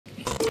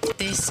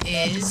This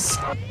is...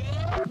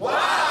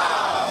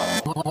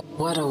 Wow!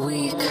 What a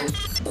week.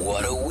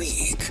 What a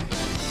week.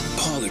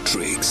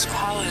 PoliTricks.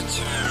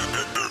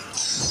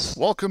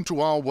 Welcome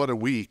to our What a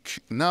Week.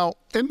 Now,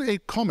 in a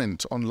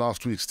comment on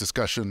last week's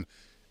discussion,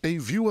 a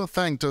viewer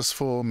thanked us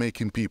for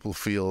making people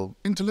feel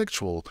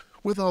intellectual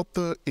without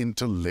the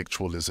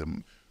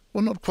intellectualism.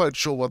 We're not quite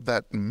sure what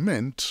that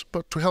meant,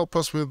 but to help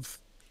us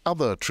with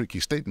other tricky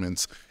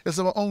statements is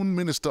our own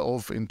Minister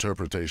of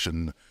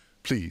Interpretation.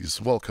 Please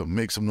welcome,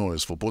 make some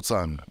noise for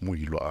Botsang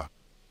Modimowame.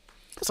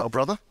 What's up,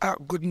 brother?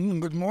 Good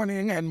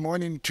morning and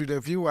morning to the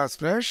viewers,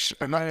 Fresh.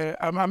 And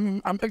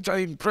I'm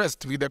actually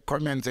impressed with the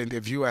comments and the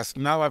viewers.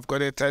 Now I've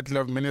got a title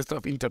of Minister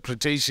of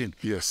Interpretation.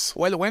 Yes.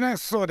 Well, when I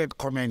saw that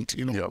comment,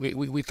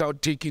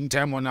 without taking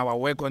time on our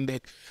work on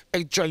that,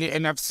 actually,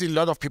 and I've seen a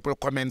lot of people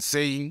comment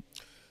saying,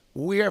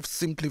 we have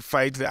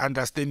simplified the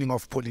understanding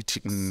of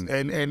politics.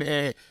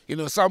 And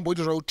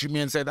somebody wrote to me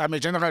and said, I'm a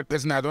general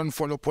person, I don't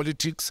follow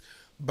politics,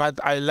 but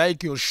I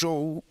like your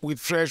show with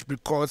Fresh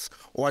because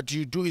what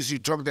you do is you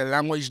talk the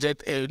language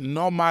that a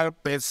normal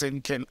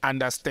person can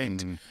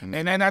understand.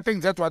 And I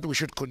think that's what we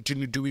should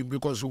continue doing,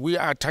 because we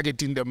are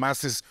targeting the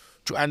masses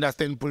to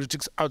understand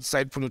politics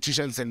outside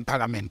politicians and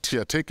parliament.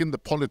 Yeah, taking the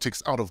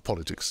politics out of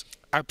politics.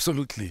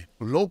 Absolutely.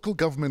 Local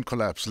government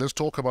collapse. Let's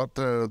talk about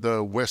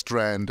the West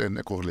Rand and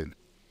Ekurhuleni.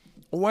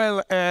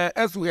 Well,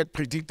 as we had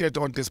predicted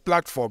on this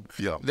platform,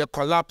 Yeah. the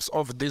collapse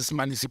of these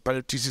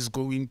municipalities is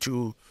going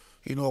to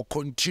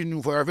continue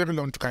for a very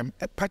long time,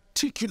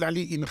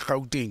 particularly in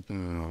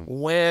Gauteng,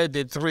 where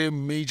the three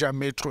major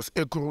metros,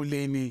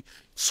 Ekurhuleni,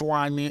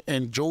 Tshwane,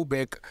 and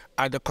Joburg,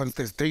 are the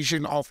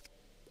concentration of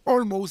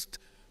almost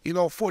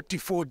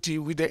 40-40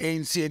 with the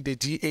ANC and the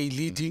DA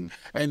leading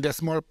and the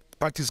small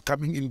parties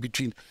coming in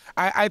between.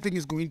 I think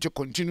it's going to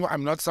continue.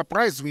 I'm not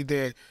surprised with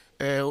the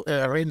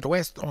Rand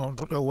West, or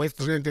West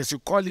Rand as you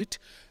call it.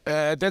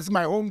 That's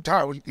my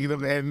hometown,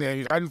 and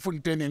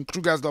Randfontein and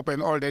Krugersdorp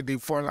and all that, they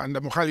fall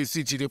under Mohali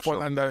City, they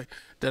fall under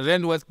the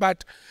Rand West.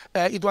 But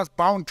it was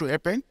bound to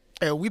happen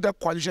with the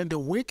coalition, they're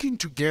working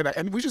together,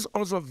 and which is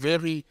also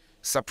very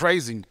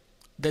surprising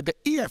that the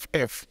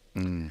EFF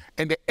and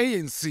the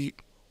ANC,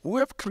 who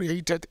have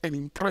created an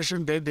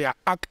impression that they are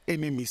arch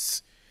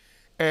enemies,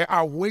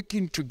 are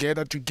working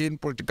together to gain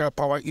political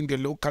power in the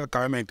local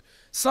government.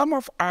 Some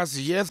of us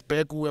years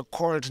back were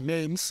called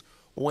names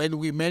when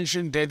we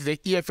mentioned that the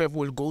EFF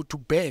will go to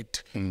bed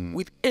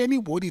with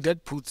anybody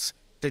that puts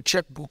the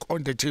checkbook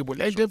on the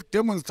table. And they've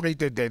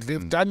demonstrated that.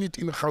 They've done it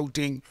in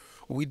Gauteng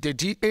with the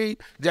DA.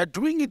 They're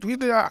doing it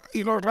with the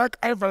right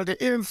rival, the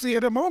ANC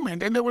at the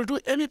moment. And they will do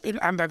anything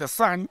under the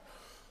sun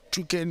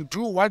to can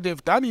do what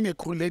they've done in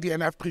Ekurhuleni,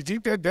 and I've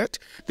predicted that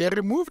they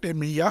remove the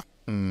mayor.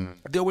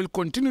 They will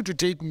continue to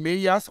take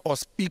mayors or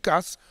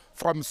speakers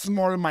from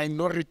small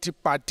minority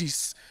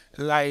parties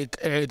like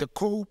the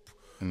COPE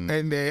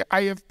and the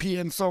IFP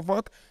and so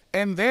forth.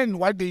 And then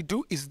what they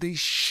do is they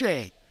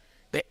share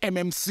the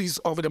MMCs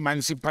of the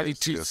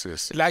municipalities.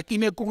 Yes. Like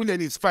in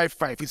Ekurhuleni, it's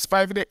 5-5. It's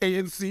 5 the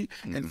ANC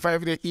and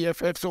 5 the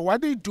EFF. So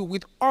what they do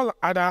with all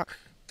other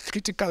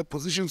critical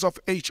positions of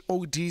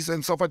HODs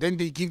and so forth, then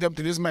they give them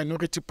to these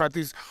minority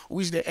parties,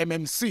 which the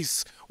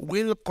MMCs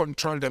will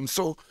control them.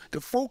 So the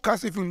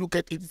focus, if you look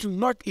at it, it's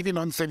not even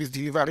on service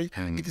delivery.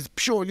 It is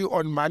purely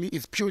on money.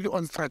 It's purely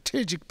on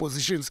strategic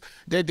positions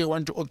that they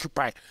want to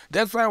occupy.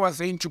 That's why I was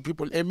saying to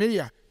people, a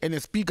mayor and a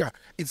speaker,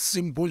 it's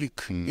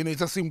symbolic.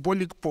 It's a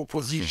symbolic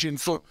position.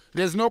 So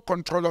there's no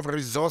control of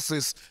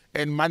resources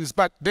and money,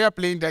 but they are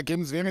playing their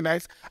games very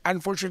nice.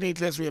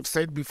 Unfortunately, as we have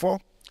said before,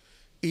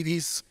 it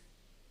is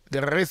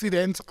the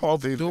residents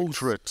of the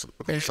electorate,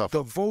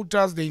 the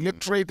voters, the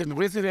electorate and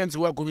residents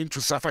who are going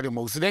to suffer the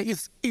most. There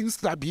is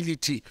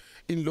instability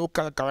in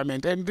local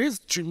government. And this,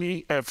 to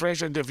me,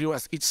 Fresh and the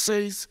viewers, it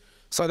says,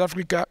 South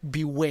Africa,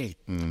 beware.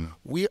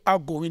 We are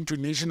going to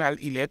national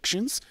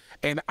elections,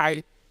 and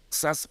I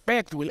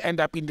suspect we'll end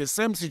up in the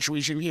same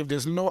situation if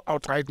there's no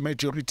outright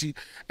majority,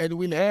 and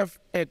we'll have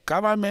a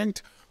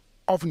government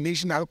of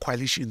national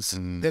coalitions.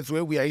 That's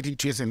where we are heading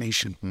to as a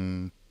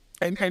nation.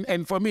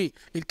 And for me,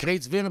 it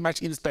creates very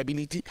much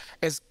instability,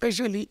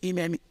 especially in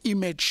an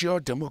immature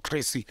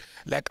democracy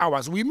like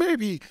ours. We may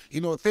be,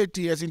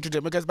 30 years into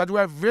democracy, but we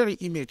are very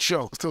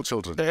immature. Still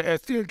children.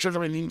 Still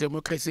children in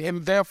democracy,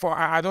 and therefore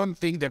I don't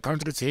think the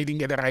country is heading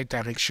in the right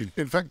direction.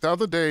 In fact, the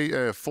other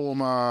day,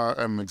 former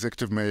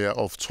executive mayor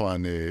of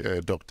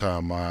Tshwane, Dr.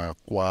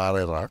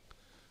 Makwarera,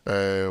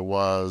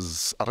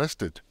 was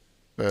arrested,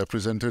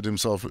 presented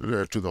himself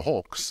to the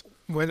Hawks.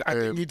 Well, I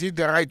think he did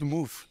the right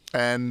move.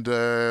 And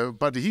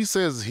but he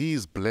says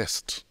he's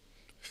blessed.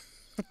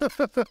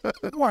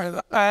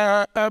 Well,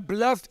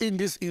 blessed in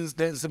this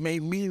instance may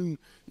mean,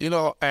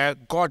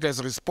 God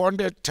has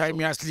responded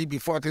timelessly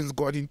before things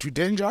got into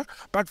danger.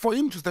 But for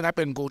him to stand up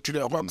and go to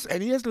the Hawks,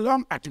 and he has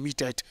long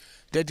admitted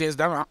that he has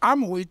done.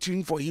 I'm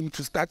waiting for him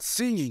to start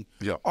singing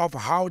of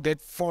how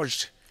that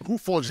forged. Who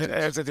forged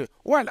it?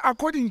 Well,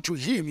 according to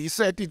him, he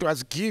said it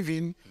was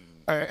given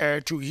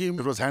to him.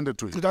 It was handed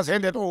to him. It was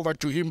handed over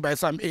to him by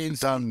some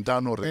ANC.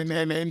 Done already.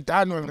 And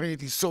done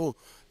already. So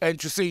and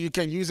to say you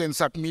can use and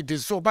submit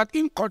this. So, but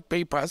in court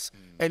papers,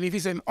 and if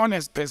he's an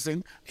honest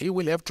person, he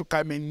will have to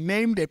come and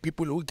name the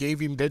people who gave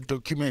him that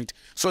document,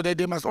 so that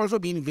they must also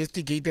be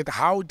investigated.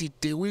 How did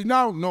they? We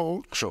now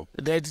know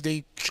that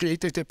they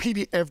created a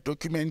PDF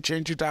document,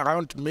 changed it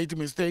around, made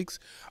mistakes.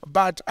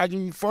 But I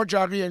mean,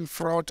 forgery and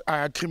fraud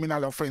are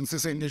criminal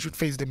offenses, and they should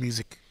face the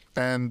music.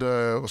 And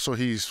so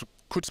he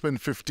could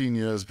spend 15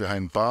 years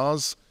behind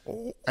bars.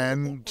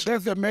 And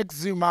that's the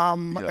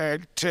maximum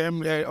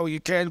term, or you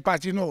can,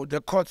 but you know,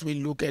 the courts will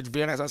look at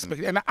various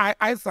aspects. And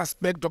I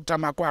suspect Dr.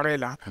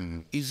 Makwarela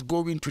is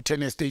going to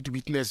turn a state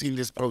witness in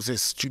this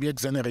process to be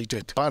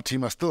exonerated. But he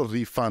must still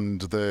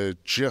refund the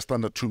just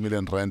under 2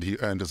 million rand he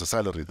earned as a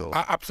salary, though.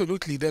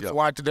 Absolutely. That's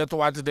what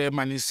the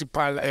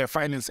Municipal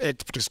Finance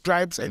Act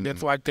prescribes, and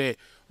that's what the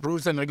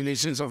rules and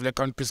regulations of the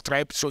account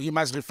prescribe. So he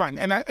must refund.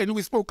 And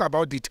we spoke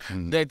about it,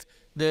 that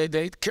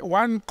the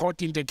one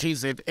court in the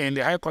KZ and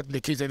the High Court in the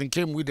KZ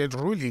came with a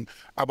ruling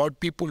about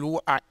people who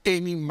are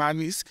earning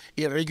monies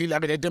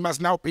irregularly, that they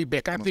must now pay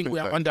back. I think we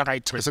are on the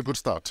right track. It's a good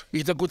start.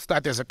 It's a good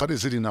start. But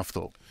is it enough,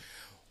 though?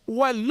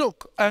 Well,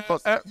 look,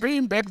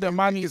 paying back the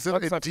money is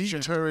not a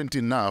deterrent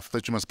enough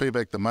that you must pay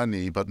back the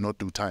money but not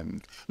do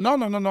time? No.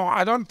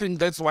 I don't think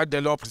that's what the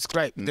law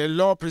prescribes. The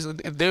law,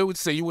 they would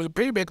say you will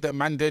pay back the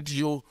money that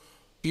you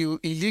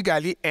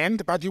illegally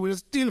earned, but you will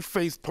still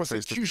face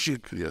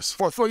prosecution. Yes.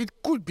 So it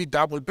could be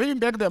double. Paying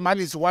back the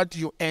money is what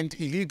you earned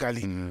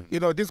illegally. You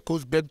know, this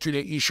goes back to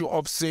the issue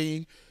of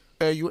saying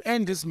you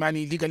earn this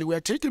money illegally. We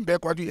are taking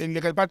back what you earned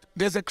illegally, but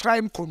there's a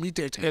crime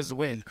committed as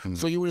well.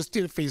 So you will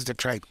still face the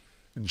crime.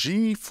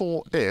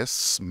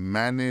 G4S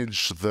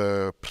managed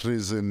the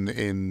prison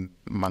in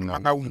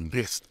Mangaung,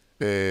 yes,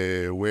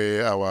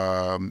 where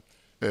our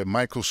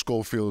Michael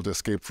Schofield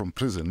escaped from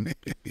prison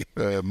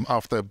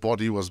after a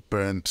body was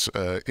burnt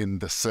in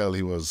the cell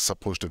he was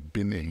supposed to have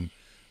been in.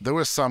 They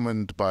were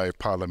summoned by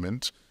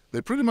Parliament.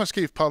 They pretty much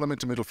gave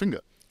Parliament a middle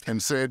finger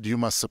and said, "You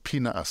must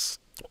subpoena us."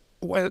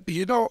 Well,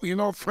 you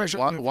know, fresh.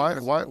 Why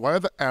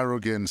the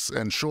arrogance?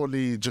 And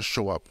surely just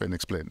show up and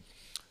explain.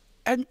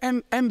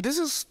 And this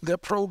is the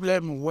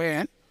problem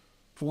where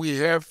we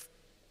have,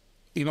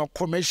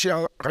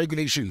 commercial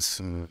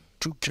regulations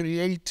to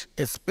create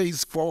a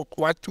space for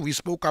what we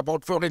spoke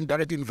about, foreign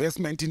direct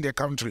investment in the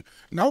country.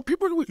 Now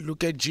people will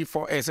look at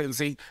G4S and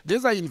say,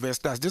 these are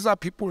investors, these are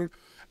people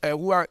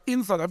who are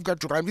in South Africa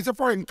to run. It's a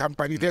foreign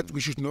company that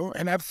we should know.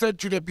 And I've said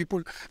to the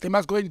people, they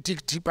must go and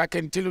dig deep. I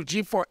can tell you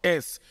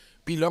G4S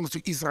belongs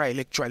to Israel,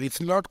 actually.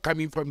 It's not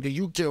coming from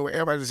the UK or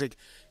wherever. The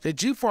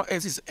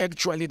G4S is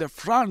actually the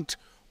front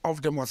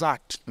of the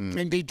Mossad,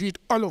 and they do it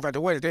all over the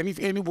world. And if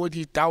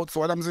anybody doubts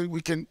what I'm saying,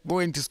 we can go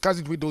and discuss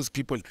it with those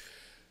people.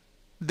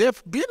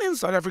 They've been in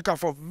South Africa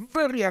for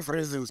various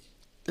reasons.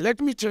 Let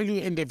me tell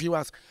you and the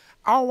viewers,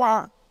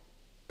 our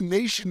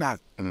National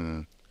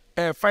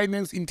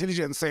Finance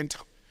Intelligence Center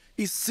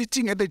is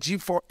sitting at the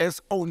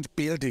G4S-owned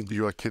building.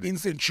 You are kidding. In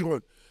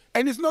Centurion.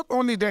 And it's not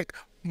only that.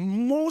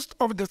 Most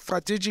of the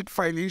strategic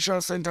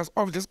financial centers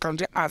of this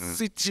country are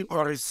sitting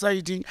or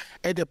residing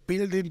at a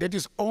building that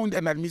is owned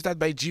and administered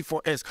by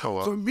G4S. Oh,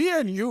 wow. So me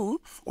and you,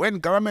 when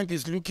government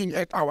is looking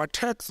at our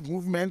tax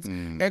movements,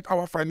 at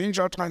our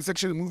financial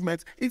transaction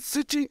movements, it's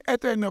sitting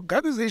at an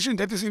organization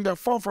that is in the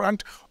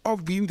forefront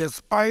of being the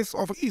spice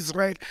of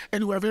Israel,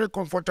 and we're very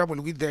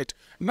comfortable with that.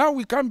 Now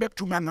we come back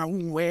to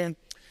Mangaung, where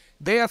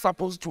they are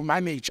supposed to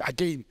manage,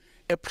 again,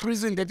 a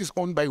prison that is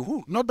owned by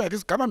who? Not by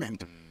this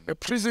government. A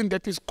prison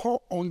that is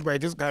co-owned by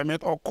this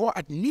government or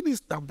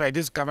co-administered by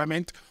this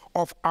government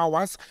of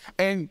ours,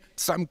 and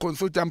some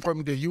consultant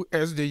from the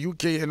US, the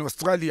UK, and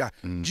Australia.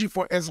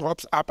 G4S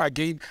ropes up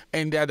again,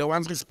 and they are the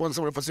ones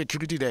responsible for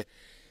security there.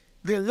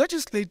 The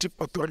legislative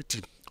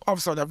authority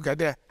of South Africa,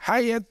 the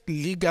highest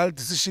legal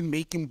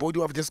decision-making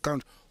body of this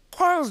country,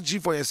 calls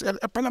G4S,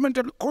 a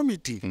parliamentary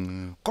committee,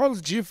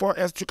 calls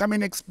G4S to come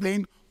and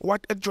explain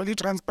what actually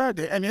transpired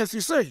there. And as you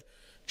say,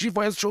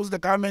 G4S shows the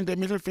government the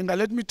middle finger.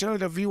 Let me tell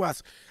the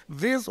viewers,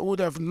 this would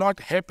have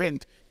not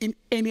happened in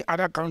any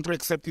other country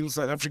except in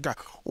South Africa,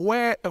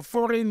 where a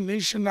foreign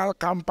national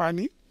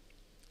company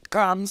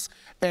comes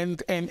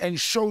and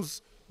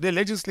shows the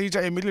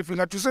legislature a middle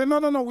finger to say, no,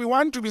 we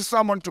want to be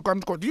summoned to come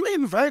to court. You were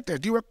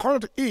invited. You were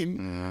called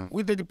in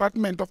with the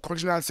Department of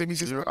Correctional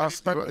Services. You were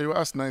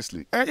asked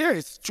nicely.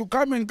 Yes, to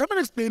come and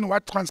explain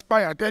what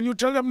transpired. And you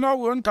tell them, no,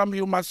 we won't come.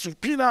 You must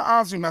subpoena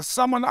us. You must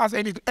summon us.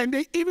 And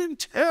they even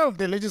tell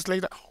the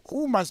legislator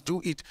who must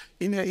do it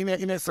in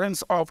a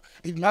sense of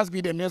it must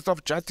be the Minister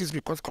of Justice,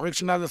 because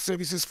Correctional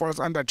Services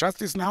falls under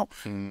justice now,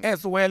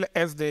 as well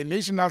as the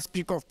National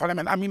Speaker of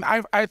Parliament. I mean,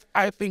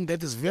 I think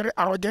that is very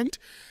arrogant.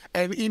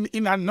 And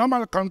in a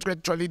normal country,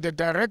 actually, the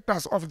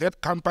directors of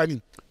that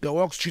company, the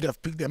works should have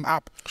picked them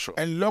up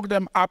and locked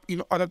them up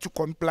in order to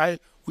comply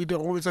with the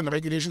rules and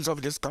regulations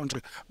of this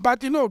country. But,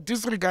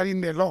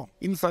 disregarding the law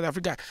in South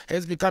Africa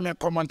has become a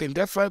common thing.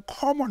 That's why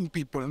common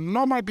people,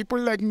 normal people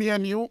like me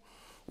and you,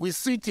 we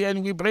sit here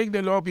and we break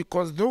the law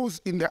because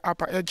those in the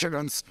upper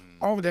echelons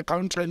of the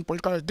country and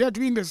political, they're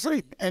doing the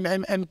same,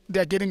 and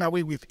they're getting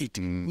away with it.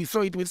 We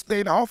saw it with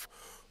State House.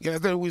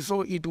 Yesterday we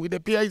saw it with the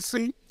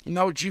PIC.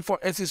 Now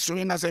G4S is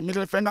showing us a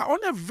middle finger on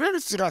a very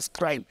serious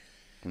crime.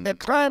 A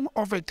crime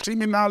of a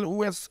criminal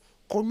who has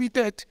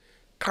committed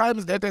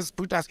crimes that has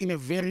put us in a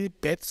very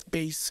bad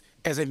space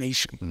as a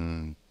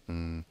nation.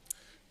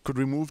 Could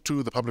we move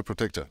to the public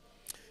protector?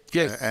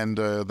 Yes. And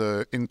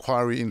the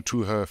inquiry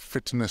into her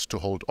fitness to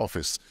hold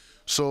office.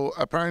 So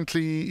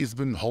apparently it's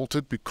been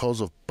halted because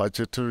of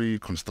budgetary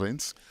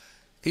constraints.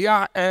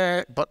 Yeah.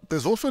 But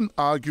there's also an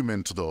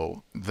argument,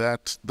 though,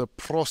 that the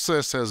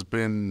process has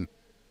been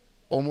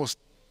almost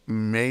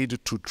made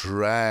to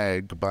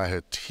drag by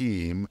her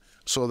team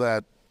so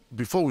that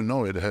before we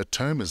know it, her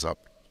term is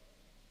up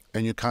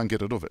and you can't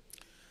get rid of it.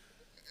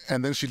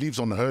 And then she leaves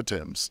on her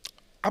terms.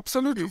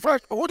 Absolutely. In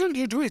fact, wouldn't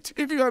you do it?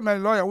 If you are my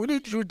lawyer,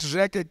 wouldn't you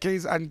drag a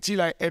case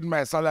until I end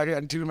my salary,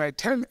 until my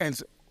term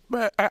ends?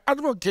 But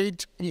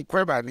Advocate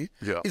Moiloa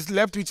is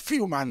left with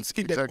few months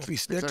in the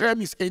office. The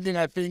term is ending,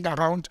 I think,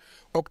 around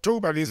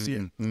October this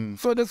year.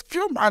 So there's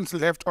few months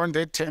left on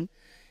that term.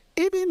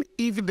 Even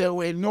if there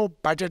were no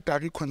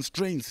budgetary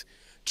constraints,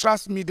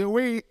 trust me, the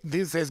way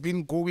this has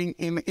been going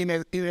in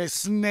a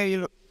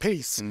snail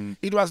pace,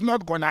 it was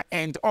not going to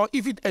end. Or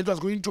if it was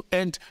going to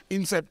end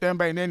in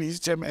September and then his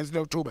term ends in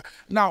October.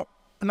 Now,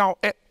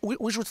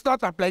 we should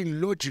start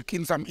applying logic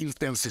in some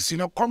instances. You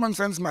know, common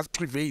sense must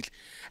prevail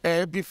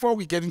before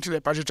we get into the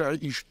budgetary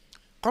issue.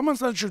 Common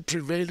sense should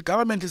prevail.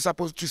 Government is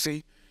supposed to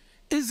say,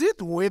 is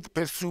it worth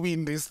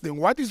pursuing this thing?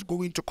 What is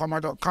going to come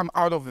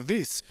out of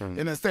this? You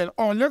understand?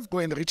 Oh, let's go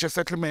and reach a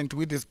settlement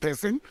with this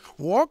person.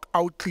 Walk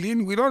out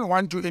clean. We don't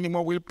want you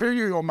anymore. We'll pay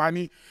you your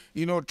money,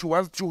 you know, to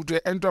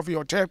the end of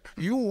your term.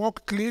 You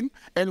walk clean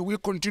and we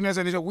continue as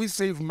a we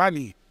save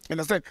money. You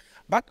understand?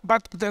 But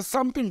there's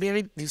something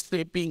very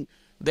disturbing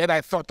that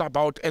I thought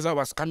about as I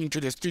was coming to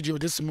the studio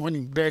this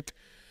morning. That,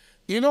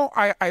 you know,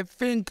 I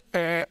think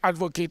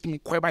Advocate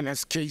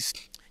Moiloa's case,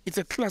 it's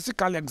a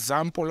classical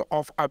example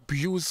of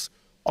abuse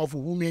of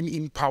women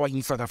in power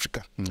in South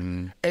Africa.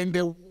 And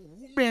the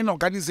women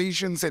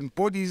organizations and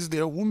bodies,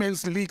 the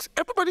women's leagues,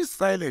 everybody's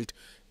silent.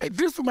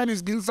 This woman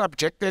is being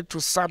subjected to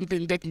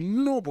something that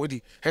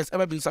nobody has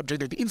ever been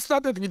subjected to. It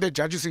started with the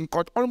judges in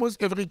court.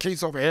 Almost every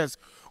case of hers,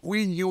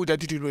 we knew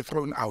that it would be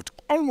thrown out.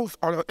 Almost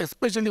all,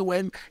 especially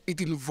when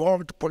it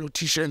involved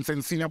politicians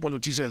and senior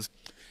politicians.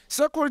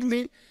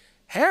 Secondly,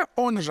 her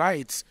own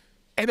rights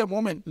at the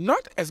moment,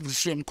 not as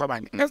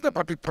Moiloa, as the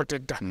public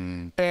protector,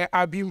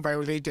 are being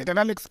violated. And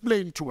I'll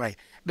explain to why.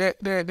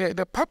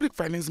 The Public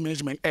Finance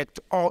Management Act,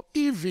 or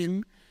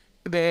even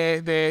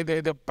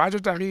the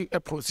budgetary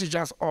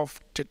procedures of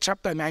the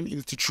Chapter 9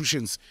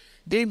 institutions,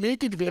 they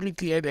make it very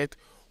clear that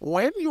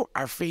when you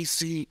are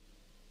facing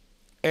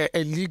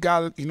a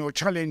legal, you know,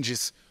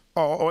 challenges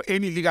or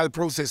any legal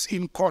process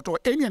in court or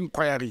any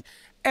inquiry,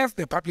 as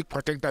the public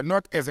protector,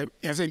 not as an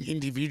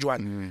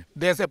individual,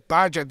 there's a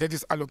budget that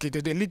is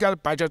allocated. The legal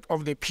budget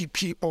of the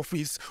PP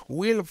office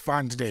will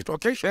fund that.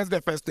 Okay, that's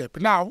the first step.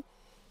 Now,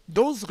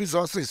 those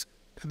resources,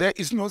 there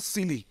is no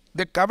ceiling.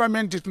 The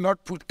government did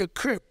not put a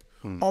cap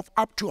of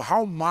up to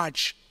how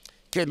much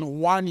can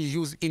one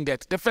use in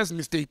that. The first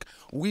mistake,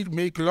 we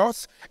make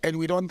laws and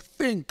we don't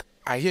think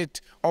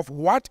ahead of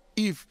what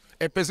if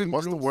a person...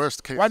 What's the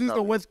worst case What is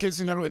the worst case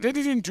scenario? They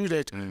didn't do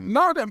that.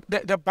 Now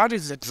the budget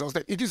is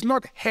exhausted. It is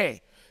not her.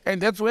 And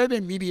that's where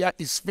the media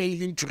is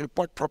failing to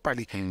report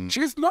properly.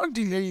 She's not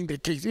delaying the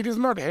case. It is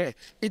not her.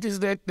 It is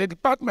the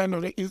department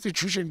or the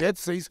institution that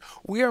says,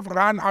 we have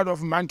run out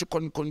of money to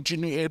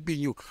continue helping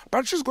you.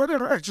 But she's got a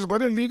right. She's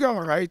got a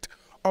legal right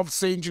of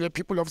saying to the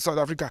people of South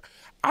Africa,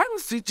 I'm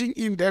sitting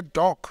in that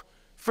dock,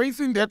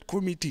 facing that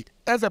committee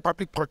as a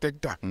public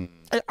protector.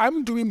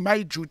 I'm doing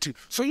my duty.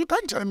 So you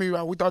can't tell me you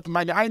are without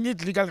money. I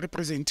need legal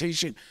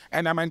representation,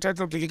 and I'm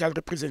entitled to legal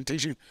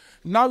representation.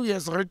 Now he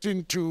has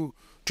written to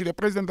the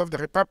President of the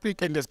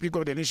Republic and the Speaker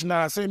of the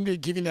National Assembly,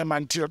 giving them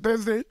until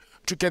Thursday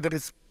to get a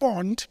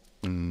respond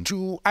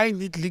to I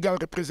need legal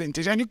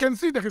representation. And you can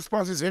see the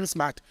response is very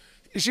smart.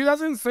 She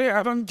doesn't say,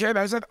 I don't care.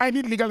 I said, I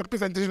need legal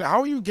representation.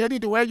 How you get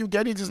it, where you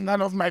get it is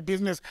none of my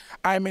business.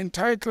 I'm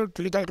entitled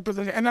to legal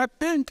representation. And I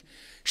think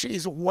she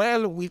is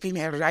well within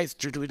her rights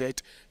to do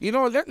that. You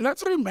know,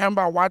 let's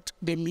remember what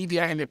the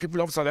media and the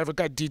people of South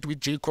Africa did with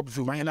Jacob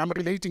Zuma. And I'm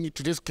relating it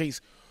to this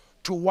case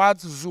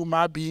towards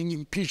Zuma being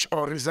impeached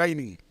or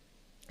resigning.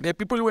 The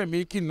people were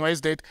making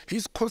noise that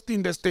he's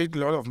costing the state a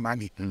lot of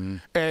money.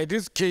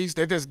 This case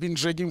that has been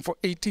dragging for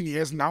 18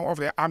 years now of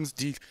the arms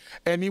deal,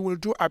 and he will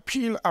do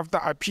appeal after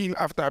appeal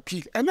after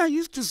appeal. And I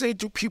used to say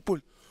to people,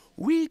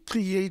 we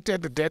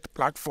created that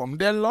platform.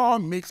 The law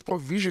makes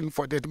provision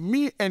for that.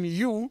 Me and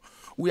you,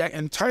 we are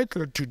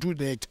entitled to do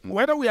that.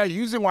 Whether we are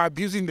using or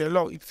abusing the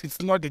law,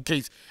 it's not the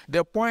case.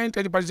 The point,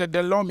 everybody said,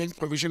 the law makes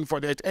provision for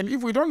that. And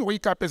if we don't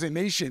wake up as a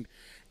nation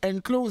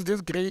and close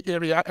this gray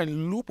area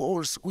and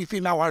loopholes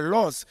within our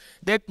laws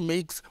that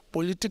makes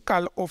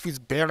political office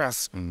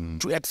bearers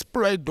to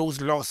exploit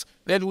those laws,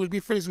 then we'll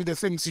be faced with the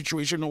same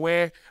situation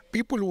where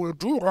people will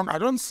do wrong. I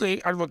don't say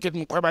Advocate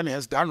Moiloa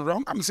has done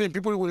wrong. I'm saying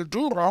people will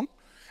do wrong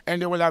and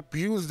they will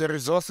abuse the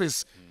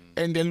resources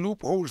and the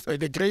loopholes,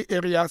 the gray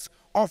areas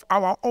of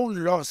our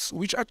own laws,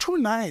 which are too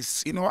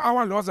nice. You know,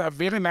 our laws are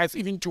very nice,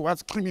 even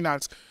towards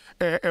criminals.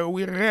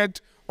 We read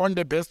on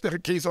the best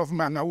case of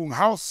Mangaung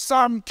how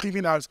some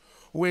criminals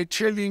were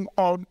telling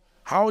on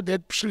how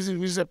that prison,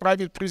 which is a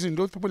private prison,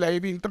 those people are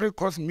having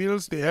 3-course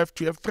meals, they have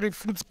to have 3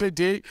 foods per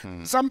day,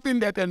 something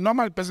that a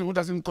normal person who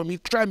doesn't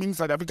commit crime in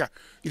South Africa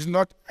is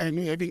not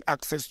having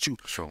access to.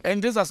 Sure.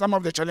 And these are some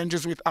of the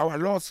challenges with our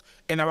laws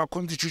and our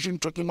constitution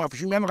talking of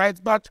human rights,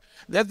 but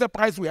that's the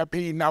price we are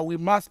paying now. We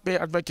must pay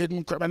Advocate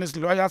Mkhwebane's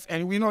lawyers,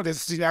 and we know the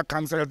senior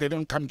counsel, they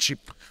don't come cheap.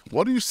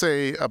 What do you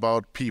say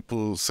about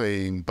people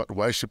saying, but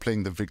why is she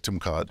playing the victim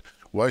card?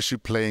 Why is she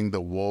playing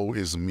the woe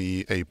is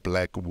me, a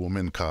black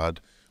woman card?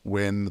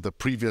 When the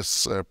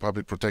previous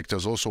public protector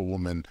is also a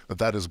woman,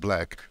 that is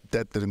black,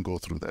 that didn't go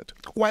through that.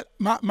 Well,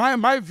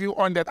 my view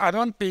on that, I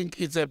don't think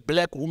it's a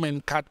black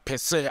woman card per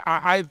se.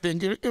 I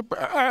think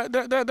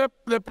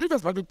the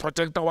previous public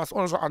protector was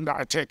also under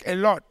attack a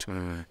lot,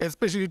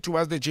 especially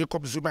towards the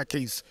Jacob Zuma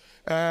case.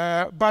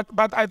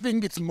 But I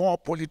think it's more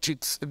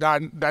politics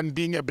than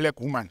being a black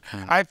woman.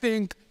 I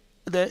think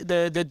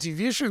the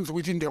divisions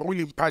within the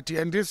ruling party,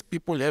 and these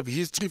people have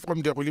history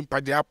from the ruling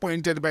party, are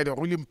appointed by the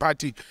ruling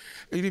party,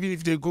 even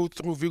if they go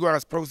through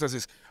vigorous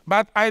processes.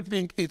 But I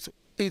think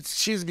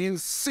she's been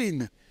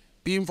seen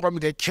being from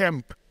the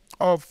camp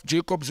of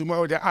Jacob Zuma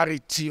or the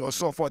RET or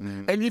so forth.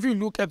 And if you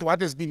look at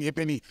what has been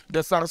happening,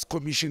 the SARS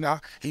commissioner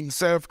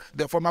himself,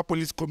 the former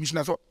police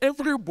commissioner, so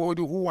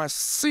everybody who was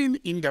seen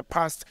in the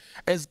past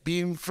as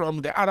being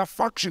from the other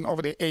faction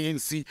of the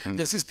ANC,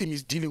 the system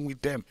is dealing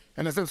with them.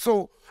 And I said,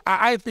 so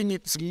I think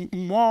it's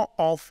more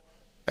of,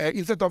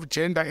 instead of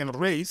gender and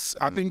race,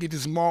 I think it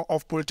is more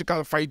of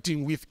political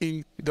fighting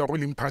within the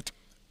ruling party.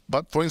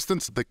 But for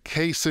instance, the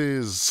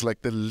cases,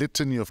 like the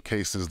litany of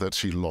cases that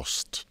she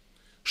lost,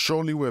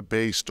 surely were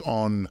based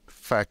on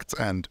fact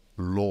and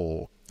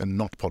law and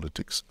not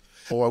politics.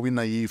 Or are we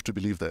naive to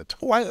believe that?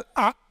 Well,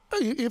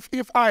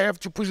 if I have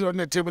to put it on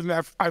the table,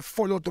 and I've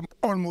followed them,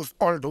 almost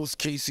all those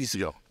cases.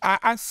 Yeah.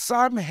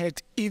 Some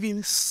had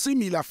even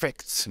similar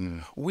facts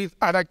with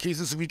other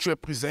cases which were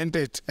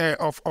presented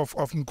of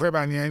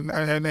Mkhwebane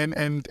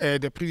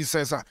and the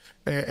predecessor,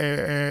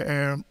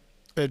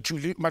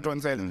 Julie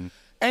Madonsela.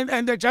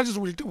 And the judges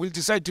will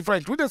decide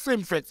different with the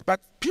same facts.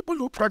 But people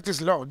who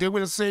practice law, they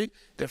will say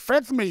the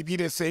facts may be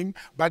the same,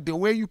 but the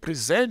way you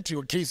present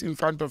your case in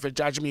front of a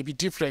judge may be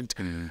different.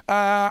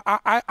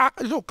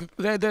 Look,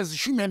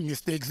 there's human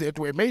mistakes that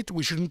were made.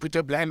 We shouldn't put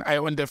a blind eye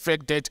on the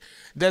fact that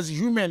there's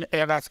human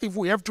errors. If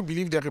we have to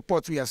believe the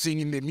reports we are seeing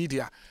in the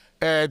media,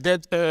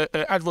 that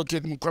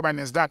Advocate Mkhwebane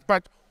is that.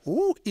 But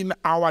who in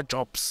our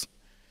jobs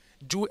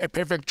do a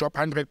perfect job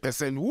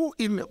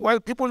 100%? Well,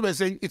 people were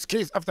saying it's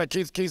case after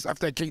case, case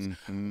after case.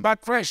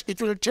 But fresh,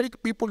 it will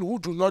take people who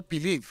do not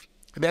believe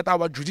that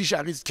our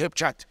judiciary is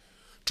captured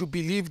to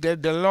believe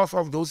that the loss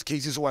of those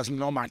cases was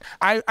normal.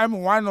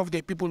 I'm one of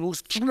the people who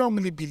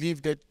strongly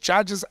believe that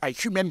judges are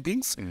human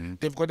beings.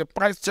 They've got a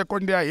price check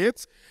on their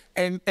heads,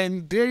 and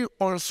they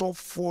also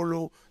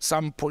follow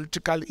some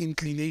political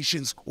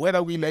inclinations,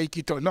 whether we like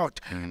it or not.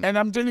 And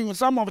I'm telling you,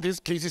 some of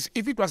these cases,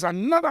 if it was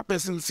another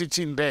person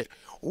sitting there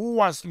who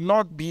was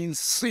not being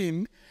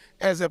seen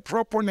as a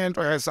proponent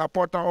or a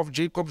supporter of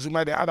Jacob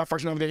Zuma, the other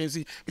faction of the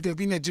ANC, it would have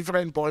been a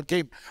different ball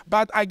game.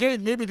 But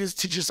again, maybe this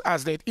teaches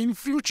us that in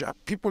future,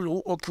 people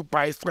who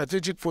occupy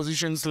strategic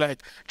positions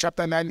like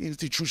Chapter 9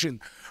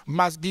 institution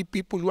must be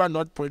people who are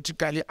not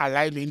politically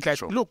aligned.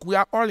 Look, we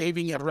are all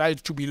having a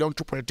right to belong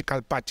to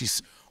political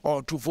parties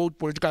or to vote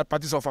political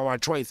parties of our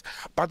choice.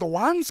 But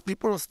once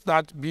people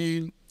start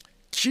being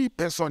key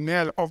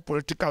personnel of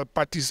political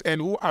parties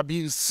and who are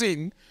being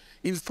seen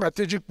in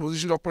strategic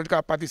positions of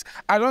political parties,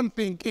 I don't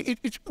think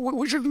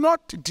we should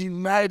not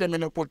deny them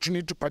an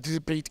opportunity to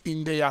participate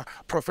in their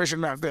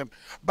profession as them,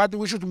 but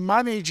we should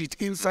manage it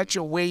in such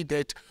a way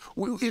that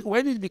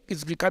when it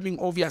is becoming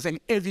obvious and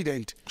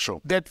evident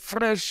that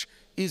fresh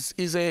is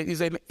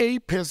an A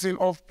person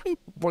of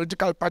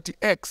political party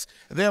X,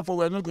 therefore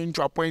we're not going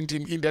to appoint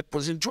him in that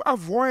position to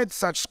avoid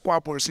such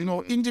squabbles. You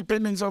know,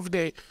 independence of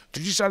the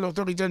judicial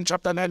authority and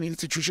Chapter 9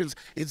 institutions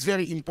is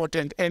very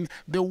important, and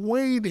the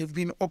way they've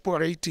been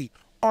operating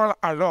all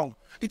along,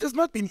 it has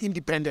not been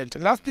independent.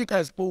 Last week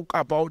I spoke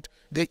about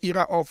the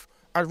era of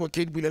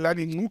Advocate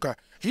Bulelani Ngcuka.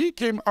 He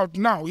came out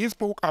now, he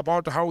spoke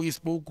about how he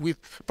spoke with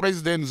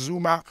President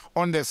Zuma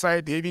on the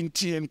side having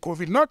tea and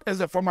coffee, not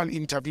as a formal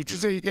interview, to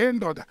say, hey,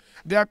 daughter,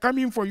 they are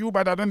coming for you,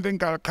 but I don't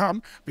think I'll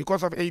come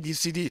because of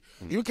ABCD.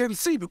 You can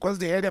see because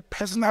they had a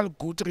personal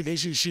good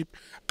relationship,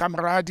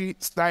 camaraderie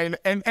style,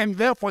 and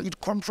therefore it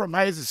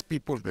compromises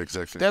people.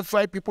 Exactly. That's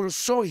why people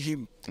saw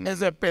him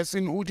as a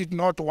person who did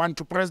not want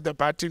to press the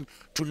button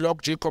to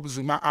lock Jacob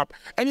Zuma up.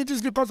 And it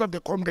is because of the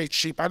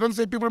comradeship. I don't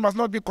say people must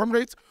not be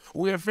comrades.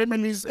 We have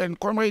families and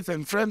comrades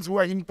and friends who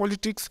are in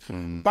politics,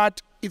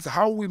 but it's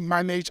how we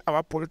manage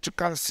our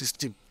political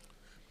system.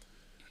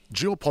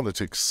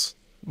 Geopolitics.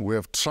 We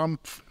have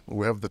Trump,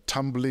 we have the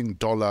tumbling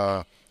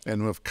dollar,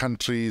 and we have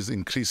countries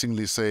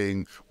increasingly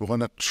saying we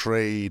want to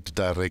trade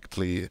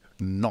directly,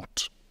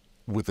 not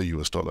with the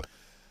US dollar.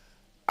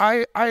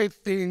 I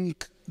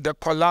think the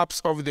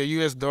collapse of the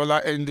US dollar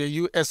and the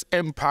US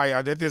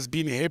empire that has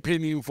been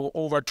happening for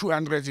over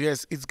 200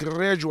 years is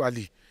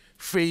gradually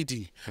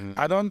fading.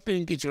 I don't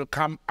think it will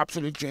come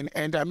absolutely to an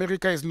end.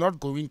 America is not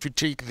going to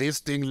take this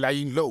thing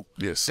lying low.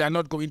 Yes. They are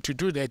not going to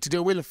do that. They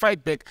will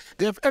fight back.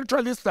 They've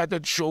actually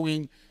started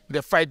showing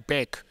the fight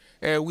back.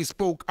 We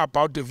spoke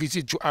about the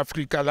visit to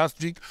Africa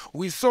last week.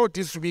 We saw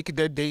this week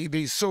that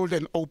they sold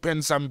and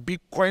opened some big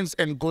coins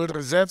and gold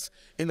reserves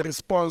in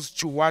response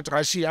to what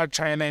Russia,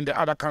 China, and the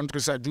other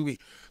countries are doing.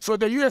 So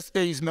the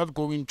USA is not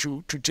going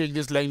to take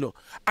this line low.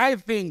 I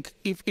think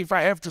if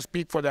I have to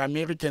speak for the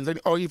Americans,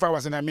 or if I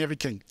was an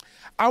American,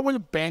 I will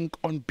bank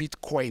on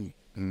Bitcoin.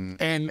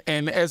 And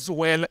as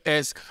well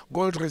as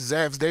gold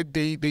reserves that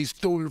they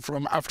stole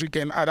from Africa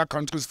and other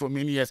countries for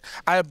many years.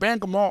 I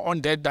bank more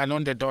on that than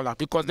on the dollar,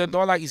 because the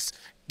dollar is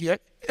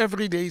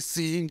every day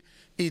seeing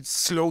it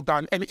slow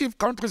down. And if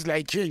countries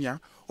like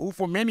Kenya, who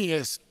for many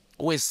years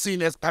were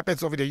seen as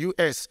puppets of the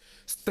US,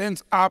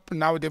 stands up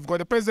now, they've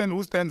got a president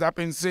who stands up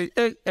and say,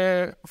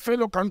 hey,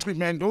 fellow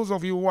countrymen, those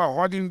of you who are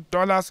hoarding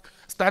dollars,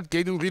 start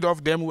getting rid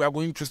of them. We are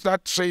going to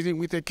start trading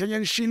with the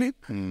Kenyan shilling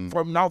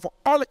from now for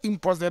all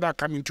imports that are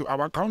coming to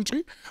our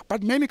country.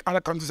 But many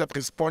other countries have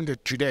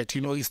responded to that.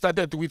 You know, it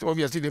started with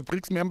obviously the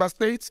BRICS member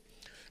states.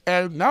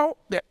 And now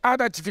the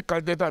other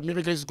difficulty that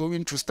America is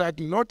going to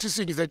start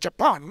noticing is that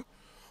Japan,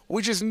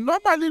 which is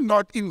normally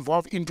not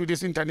involved into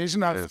this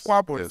international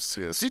squabbles,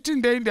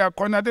 sitting there in their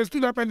corner, they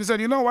stood up and they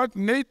said, you know what,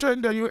 NATO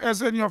and the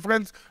US and your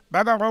friends,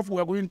 bugger off,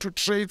 we're going to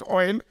trade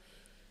oil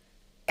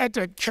at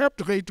a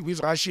capped rate with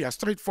Russia,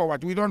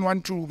 straightforward. We don't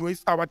want to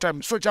waste our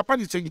time. So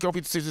Japan is taking care of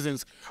its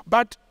citizens.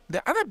 But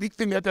the other big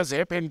thing that has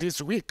happened this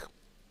week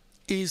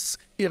is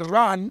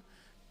Iran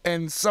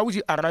and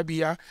Saudi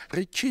Arabia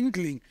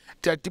rekindling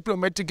their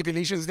diplomatic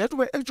relations that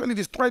were actually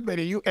destroyed by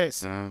the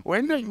US.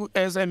 When the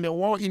US and the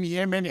war in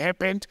Yemen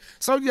happened,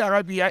 Saudi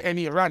Arabia and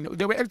Iran,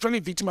 they were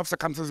actually victims of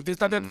circumstances. They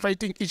started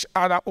fighting each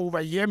other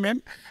over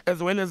Yemen,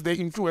 as well as the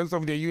influence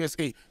of the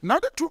USA. Now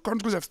the two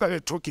countries have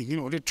started talking. You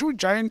know, the two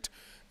giant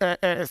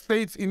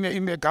states in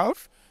the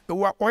Gulf,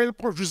 who are oil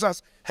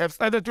producers, have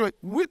started to,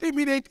 with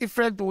immediate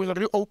effect, we'll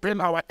reopen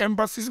our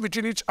embassies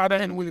between each other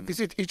and we'll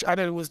visit each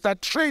other and we'll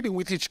start trading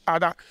with each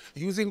other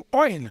using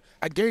oil.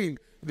 Again,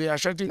 they are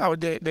shutting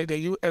out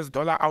the US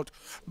dollar out.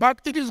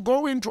 But it is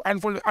going to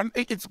unfold, and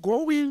it's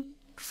going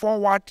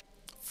forward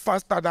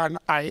faster than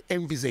I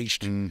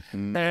envisaged.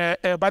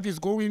 But it's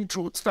going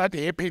to start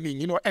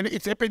happening, you know, and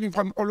it's happening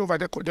from all over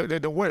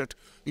the world.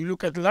 You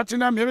look at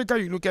Latin America,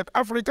 you look at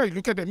Africa, you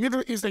look at the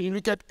Middle East, and you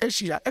look at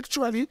Asia.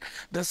 Actually,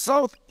 the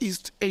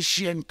Southeast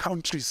Asian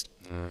countries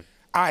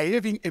are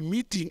having a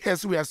meeting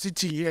as we are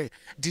sitting here,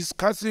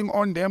 discussing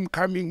on them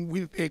coming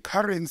with a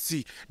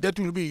currency that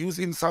will be used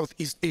in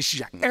Southeast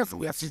Asia as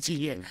we are sitting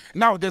here.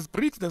 Now, there's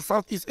BRICS, the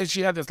Southeast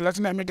Asia, there's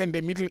Latin America and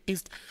the Middle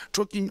East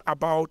talking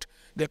about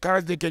the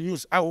currency they can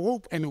use. I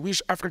hope and wish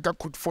Africa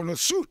could follow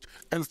suit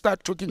and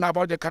start talking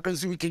about the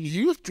currency we can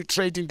use to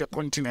trade in the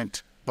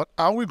continent. But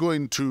are we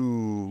going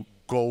to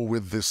go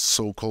with this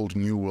so-called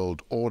New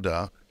World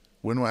Order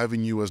when we're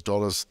having US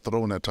dollars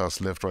thrown at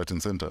us left, right,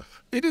 and center?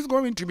 It is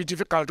going to be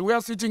difficult. We are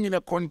sitting in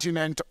a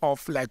continent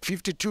of like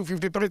 52,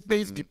 53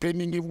 states,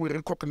 depending if we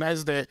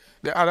recognize the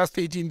other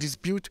state in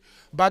dispute.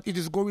 But it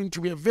is going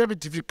to be a very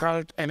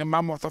difficult and a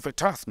mammoth of a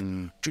task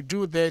to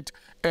do that.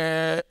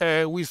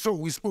 We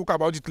spoke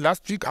about it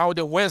last week, how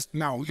the West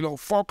now, you know,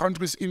 4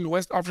 countries in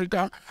West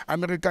Africa,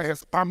 America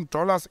has pumped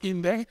dollars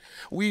in there.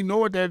 We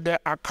know that there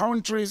are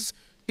countries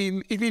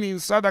even in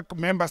SADC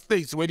member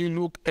states, when you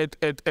look at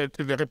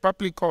the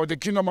Republic or the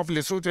Kingdom of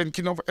Lesotho and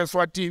Kingdom of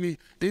Eswatini,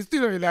 they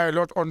still rely a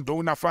lot on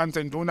donor funds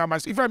and donor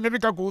money. If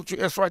America goes to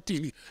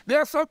Eswatini, they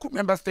are SADC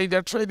member states,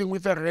 they're trading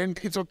with the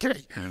rand, it's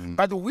okay.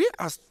 But we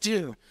are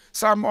still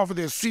some of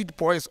the sweet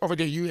boys of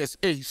the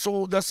USA.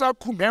 So the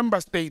SADC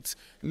member states,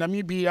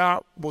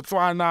 Namibia,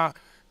 Botswana,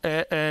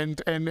 and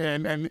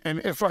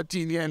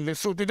Eswatini and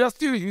Lesotho, they're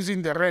still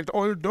using the rand,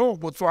 although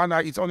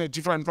Botswana is on a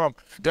different form.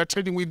 They're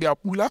trading with their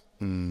pula.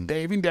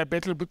 They're having their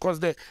battle because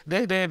the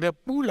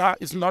pula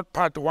is not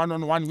part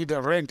one-on-one with the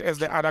rand as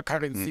the other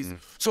currencies.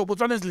 So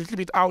Botswana is a little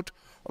bit out.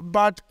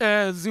 But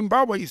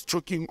Zimbabwe is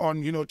choking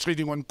on, you know,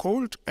 trading on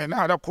gold and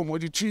other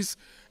commodities.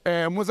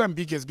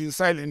 Mozambique has been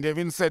silent. They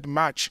haven't said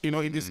much, you know,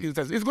 in this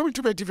instance. It's going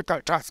to be a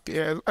difficult task.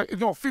 You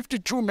know,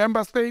 52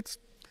 member states.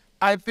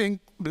 I think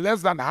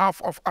less than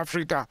half of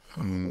Africa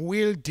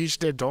will ditch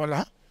the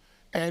dollar,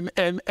 and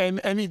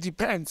it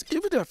depends.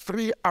 If the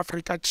free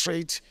Africa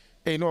trade,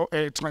 you know,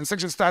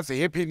 transaction starts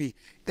happening,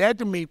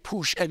 that may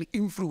push and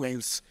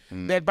influence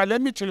that. But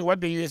let me tell you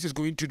what the US is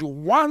going to do.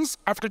 Once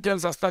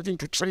Africans are starting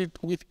to trade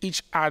with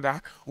each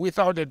other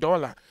without the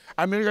dollar,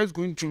 America is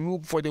going to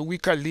look for the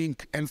weaker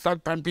link and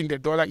start pumping the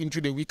dollar into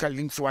the weaker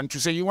links one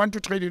to say, you want to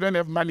trade, you don't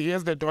have money,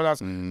 here's the dollars,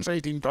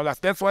 trade in dollars.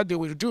 That's what they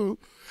will do.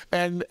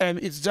 And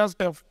it's just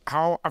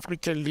how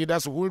African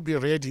leaders will be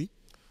ready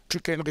to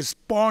can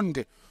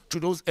respond to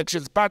those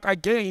actions. But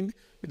again,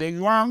 the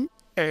yuan,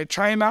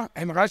 China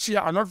and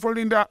Russia are not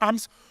folding their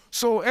arms.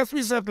 So as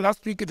we said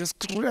last week, it is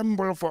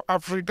scramble for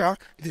Africa.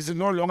 It is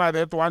no longer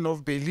that one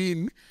of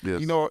Berlin,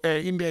 Yes.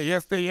 in the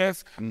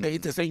yesteryears.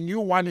 It is a new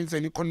one. It's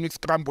an economic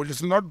scramble.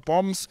 It's not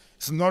bombs.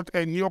 It's not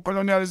a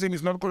neo-colonialism.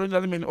 It's not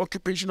colonialism and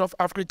occupation of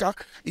Africa.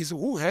 It's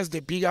who has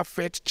the bigger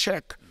fat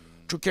check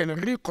to can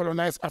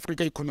recolonize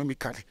Africa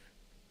economically.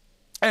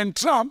 And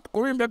Trump,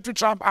 going back to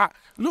Trump,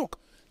 look,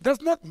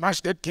 there's not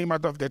much that came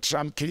out of the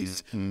Trump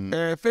case.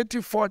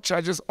 34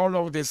 charges, all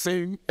of the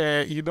same,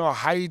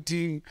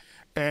 hiding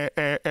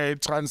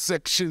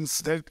transactions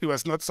that he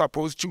was not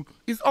supposed to.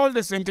 It's all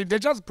the same thing. They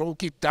just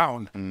broke it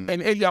down. And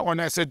earlier on,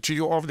 I said to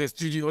you off the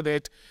studio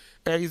that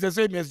it's the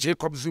same as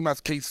Jacob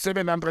Zuma's case.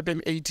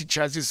 780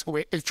 charges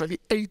were actually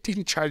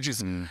 18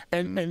 charges.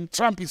 And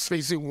Trump is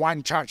facing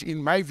one charge,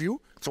 in my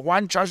view. It's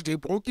one charge. They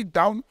broke it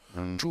down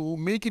to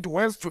make it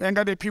worse, to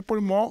anger the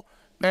people more.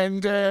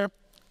 And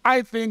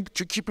I think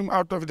to keep him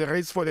out of the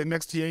race for the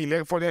next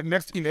year, for the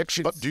next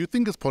election. But do you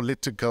think it's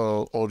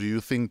political, or do you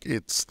think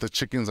it's the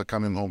chickens are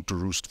coming home to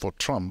roost for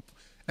Trump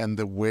and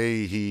the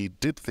way he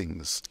did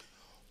things?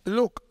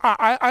 Look,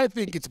 I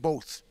think it's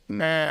both.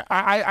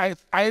 I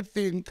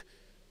think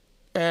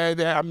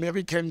the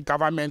American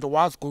government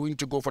was going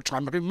to go for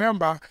Trump.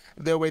 Remember,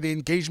 there were the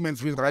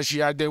engagements with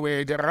Russia. There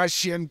were the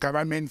Russian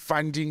government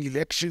funding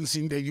elections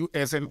in the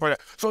U.S. and all that.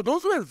 So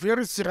those were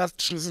very serious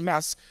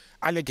treasonous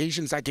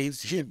allegations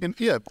against him. And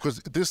yeah, because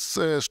this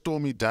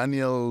Stormy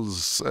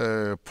Daniels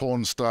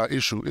porn star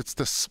issue, it's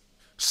the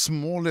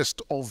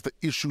smallest of the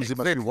issues he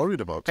must be worried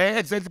about.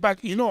 Exactly,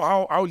 but you know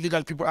how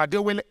legal people are. They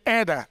will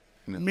add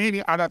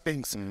many other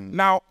things.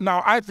 Now,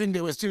 I think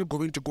they were still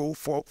going to go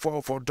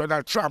for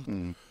Donald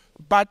Trump.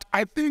 But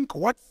I think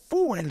what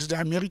fueled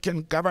the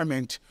American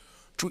government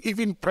to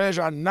even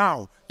pressure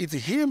now is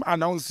him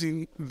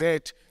announcing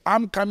that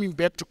I'm coming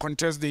back to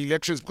contest the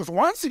elections, because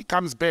once he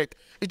comes back,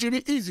 it will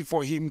be easy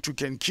for him to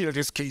can kill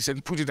this case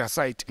and put it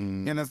aside.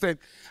 You understand?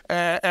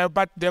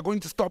 But they're going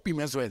to stop him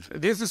as well.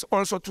 This is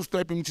also to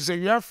stop him to say,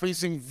 you are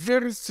facing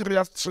very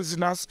serious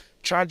treasonous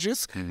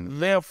charges,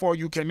 therefore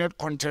you cannot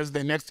contest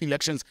the next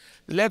elections.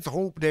 Let's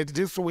hope that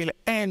this will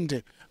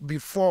end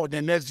before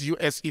the next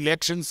U.S.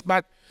 elections.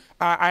 But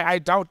I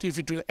doubt if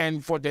it will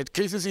end for that.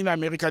 Cases in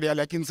America, they are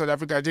like in South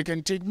Africa, they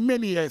can take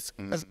many years,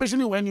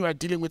 especially when you are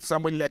dealing with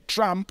somebody like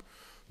Trump,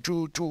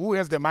 to who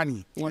has the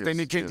money. Then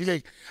he can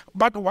delay.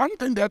 But one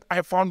thing that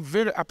I found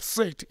very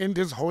upset in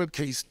this whole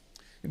case,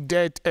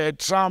 that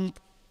Trump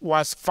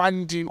was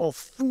funding or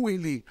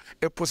fueling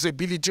a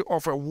possibility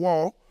of a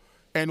war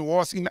and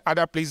wars in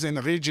other places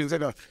and regions.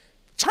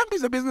 Trump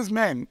is a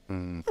businessman.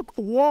 Look,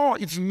 war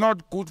is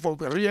not good for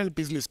real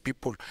business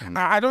people.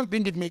 I don't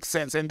think it makes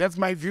sense, and that's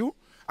my view.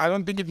 I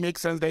don't think it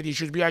makes sense that he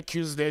should be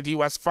accused that he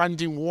was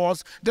funding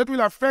wars that will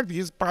affect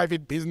his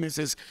private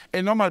businesses.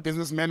 A normal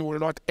businessman will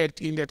not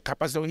act in that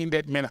capacity or in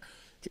that manner.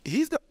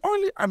 He's the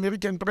only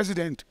American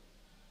president,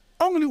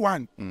 only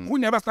one, who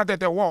never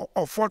started a war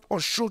or fought or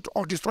shoot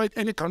or destroyed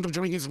any country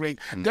during his reign.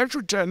 That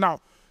should tell now.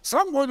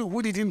 Somebody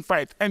who didn't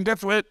fight, and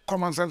that's where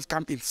common sense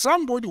comes in.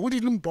 Somebody who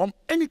didn't bomb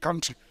any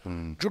country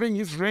during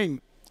his reign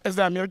as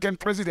the American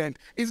president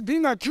is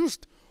being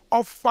accused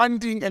of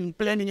funding and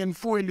planning and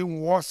fueling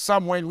war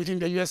somewhere within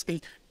the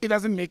USA. It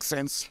doesn't make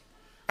sense.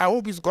 I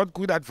hope he's got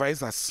good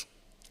advisors.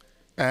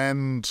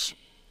 And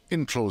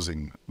in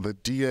closing, the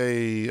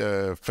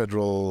DA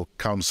Federal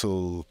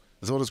Council,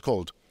 is that what it's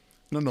called?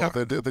 No,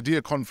 the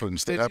DA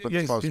conference that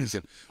happened last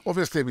weekend.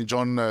 Obviously, I mean,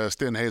 John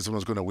Steenhuisen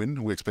was going to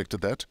win. We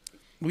expected that.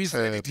 We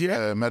said it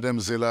here. Madam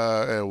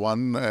Zilla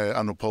won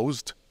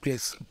unopposed.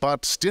 Yes.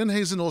 But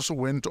Steenhuisen also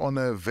went on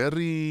a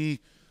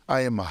very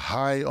I am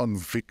high on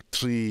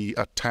victory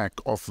attack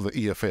of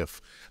the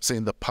EFF,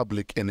 saying the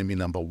public enemy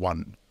number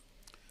one.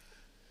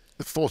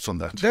 Thoughts on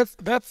that?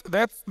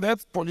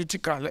 That's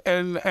political,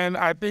 and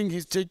I think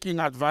he's taking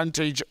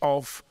advantage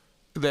of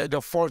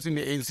the fault in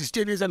the ANC.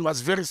 Steenhuisen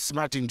was very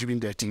smart in doing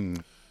that.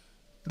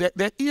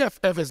 The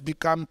EFF has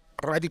become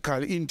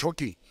radical in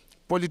talking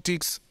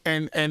politics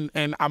and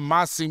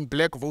amassing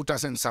black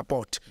voters and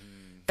support.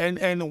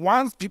 And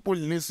once people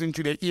listen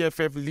to the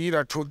EFF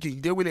leader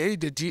talking, they will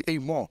hate the DA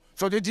more.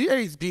 So the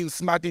DA is being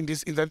smart in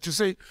this instance to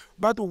say,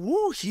 but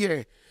who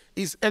here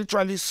is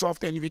actually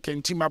soft and we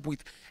can team up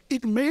with?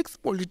 It makes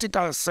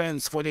political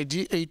sense for the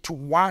DA to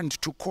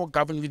want to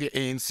co-govern with the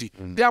ANC.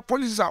 Their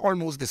policies are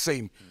almost the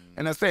same.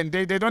 And I said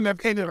they don't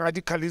have any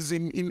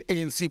radicalism in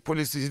ANC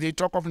policies. They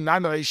talk of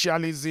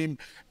non-racialism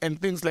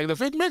and things like that.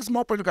 So it makes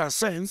more political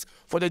sense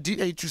for the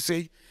DA to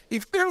say,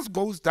 if things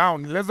goes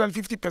down less than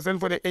 50%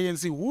 for the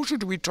ANC, who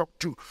should we talk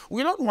to?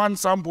 We don't want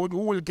somebody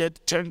who will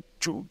get 10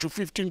 to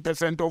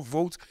 15% of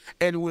votes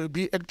and will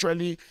be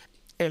actually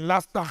a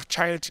last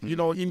child,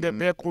 in the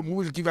back room who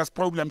will give us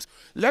problems.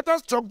 Let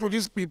us talk to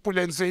these people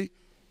and say,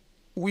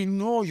 we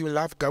know you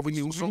love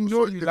governing. We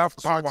know you love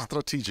power. It's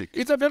strategic.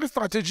 It's a very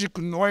strategic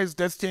noise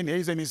that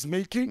Steenhuisen is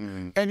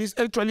making, and he's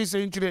actually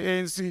saying to the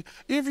ANC,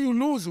 if you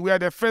lose, we are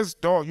the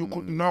first door you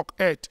could knock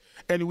at,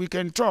 and we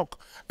can talk.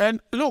 And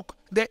look,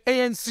 the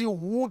ANC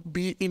would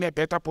be in a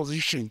better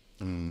position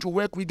to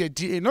work with the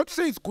DA. Not to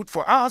say it's good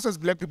for us as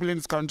black people in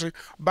this country,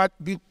 but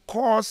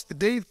because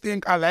they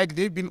think alike,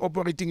 they've been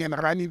operating and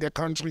running the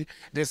country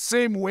the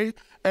same way.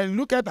 And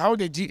look at how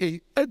the DA,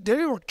 a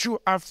day or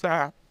two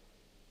after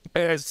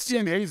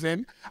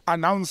Steenhuisen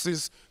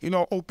announces,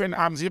 open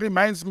arms. He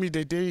reminds me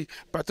the day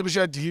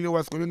Patricia Dilo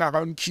was going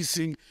around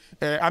kissing,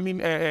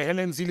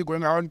 Helen Zille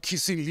going around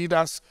kissing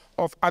leaders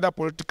of other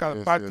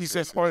political parties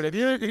and all that.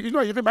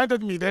 He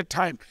reminded me that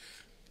time.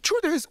 2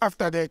 days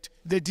after that,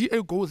 the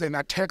DA goes and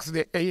attacks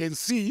the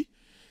ANC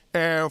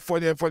for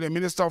the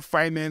Minister of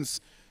Finance.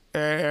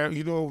 I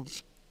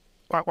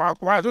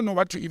don't know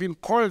what to even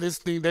call this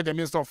thing that the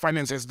Minister of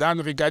Finance has done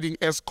regarding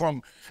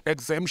ESCOM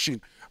exemption.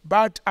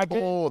 But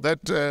again,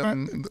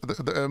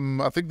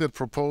 I think they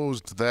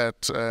proposed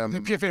that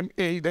the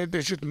PFMA that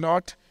they should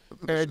not.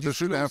 They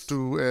should have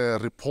to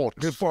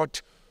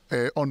report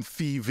on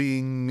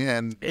thieving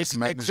and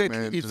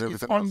mismanagement.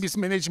 It's on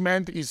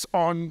mismanagement. It's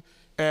on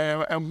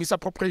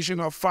misappropriation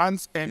of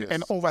funds and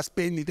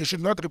overspending. They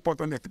should not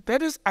report on it.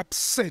 That is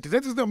upset.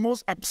 That is the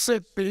most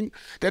upset thing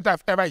that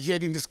I've ever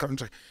heard in this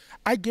country.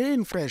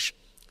 Again, fresh.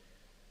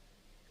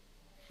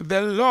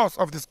 The laws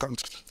of this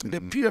country, the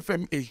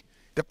PFMA,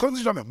 the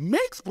Constitution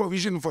makes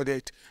provision for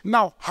that.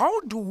 Now, how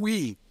do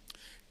we,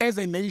 as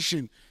a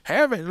nation,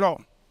 have a law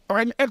or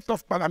an act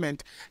of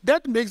parliament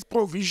that makes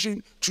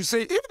provision to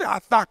say if there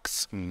are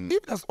thugs,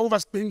 if there's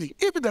overspending,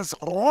 if there's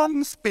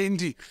wrong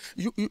spending,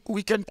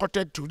 we can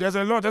protect you. There's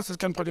a law that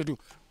can protect you.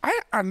 I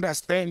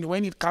understand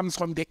when it comes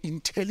from the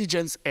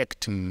Intelligence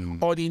Act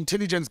or the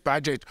Intelligence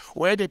Budget,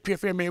 where the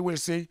PFMA will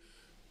say,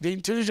 the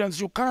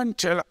intelligence, you can't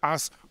tell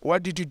us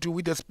what did you do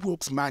with the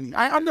spokes money.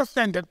 I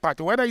understand that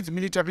part, whether it's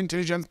military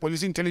intelligence,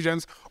 police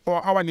intelligence,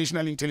 or our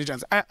national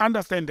intelligence. I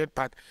understand that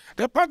part.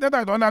 The part that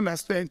I don't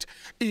understand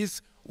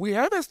is we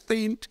have a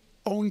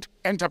state-owned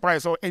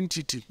enterprise or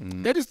entity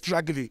that is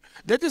struggling,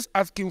 that is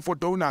asking for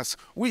donors.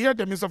 We hear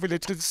the Minister of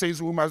Electricity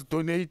says we must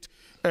donate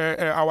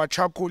our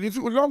charcoal. It's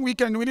a long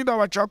weekend, we need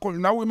our charcoal.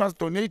 Now we must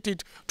donate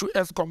it to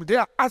ESCOM. They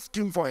are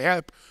asking for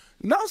help.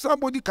 Now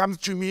somebody comes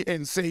to me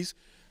and says,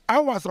 I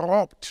was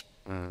robbed,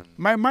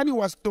 my money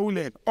was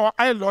stolen, or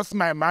I lost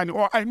my money,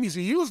 or I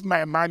misused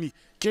my money.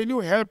 Can you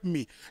help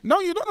me?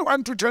 Now you don't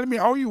want to tell me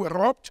how you were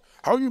robbed,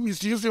 how you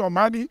misused your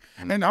money,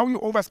 and how you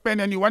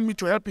overspend, and you want me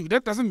to help you.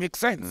 That doesn't make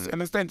sense,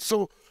 understand?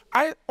 So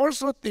I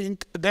also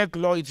think that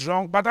law is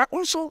wrong, but I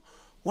also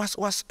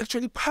was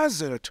actually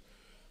puzzled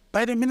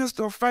by the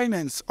Minister of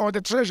Finance or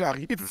the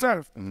Treasury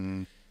itself.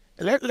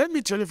 Let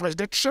me tell you first,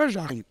 the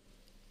Treasury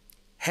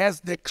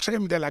has the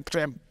creme de la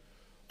creme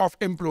of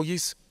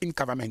employees in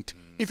government.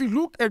 If you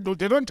look at them,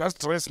 they don't just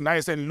dress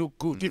nice and look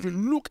good. If you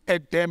look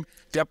at them,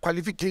 their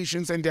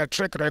qualifications and their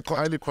track record.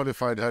 Highly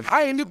qualified,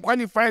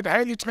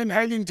 highly trained,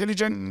 highly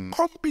intelligent,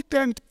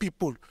 competent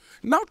people.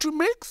 Now to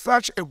make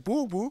such a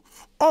boo-boo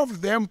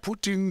of them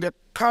putting the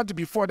cart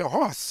before the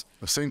horse.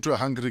 Saying to a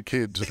hungry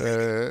kid,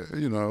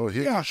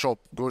 shop,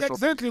 go shopping.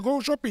 Exactly, go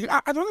shopping.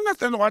 I don't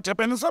understand what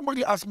happened.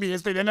 Somebody asked me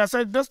yesterday, and I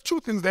said, there's two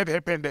things that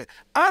happened there.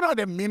 Either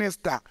the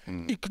minister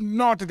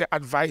ignored the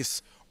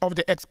advice of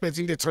the experts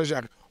in the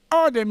Treasury,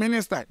 or the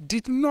minister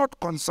did not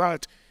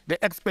consult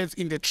the experts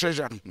in the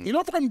Treasury.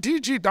 From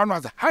DG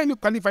downwards, highly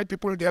qualified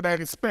people that I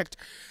respect.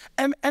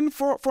 And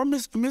for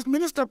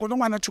Minister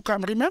Kodongwana to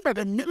come, remember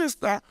the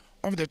Minister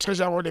of the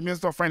Treasury or the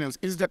Minister of Finance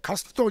is the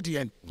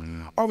custodian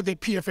of the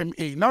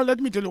PFMA. Now let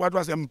me tell you what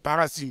was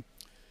embarrassing.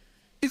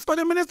 It's for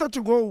the minister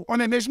to go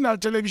on a national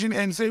television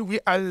and say,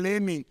 we are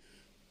learning.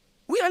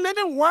 We are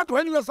learning what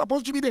when we are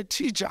supposed to be the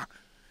teacher?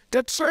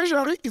 The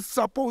Treasury is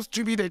supposed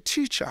to be the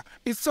teacher.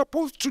 It's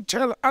supposed to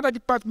tell other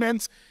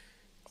departments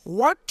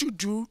what to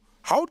do,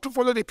 how to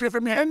follow the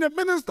PFMA. And the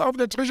Minister of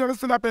the Treasury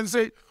stood up and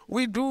said,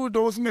 we do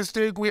those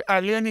mistakes, we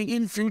are learning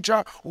in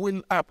future,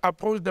 we'll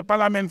approach the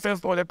Parliament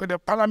first, or the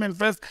Parliament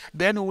first,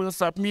 then we'll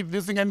submit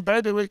this thing. And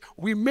by the way,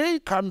 we may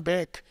come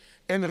back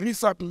and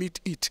resubmit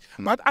it.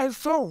 But I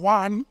saw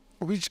one,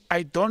 which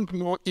I don't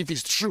know if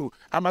it's true.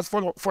 I must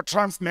follow for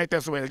Transnet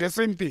as well, the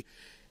same thing.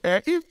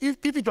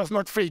 If it was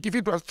not fake, if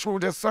it was true,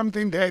 there's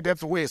something there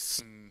that's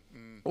worse.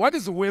 What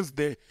is worse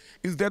there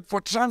is that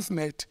for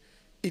Transnet,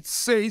 it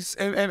says,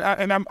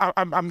 and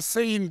I'm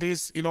saying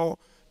this,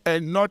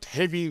 and not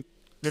having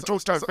the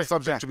total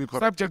subject to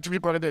be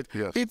corrected.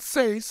 Yes. It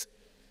says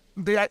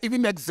they are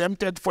even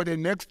exempted for the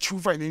next 2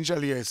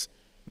 financial years.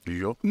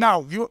 Yeah.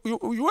 Now,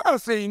 you are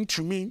saying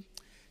to me,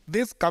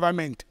 this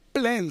government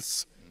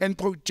plans and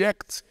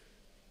projects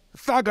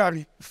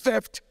thuggery,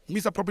 theft,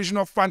 misappropriation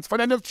of funds for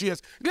the next 2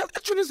 years. They're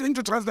actually saying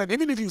to Transnet,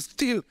 even if you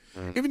steal,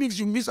 even if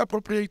you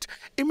misappropriate,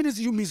 even if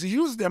you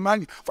misuse the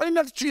money, for the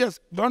next 2 years,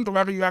 don't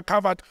worry, you are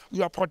covered,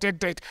 you are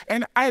protected.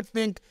 And I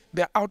think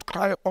the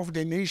outcry of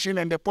the nation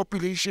and the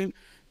population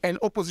and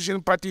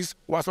opposition parties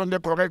was on the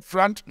correct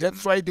front.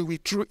 That's why they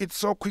withdrew it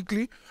so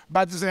quickly.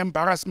 But it's an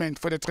embarrassment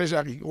for the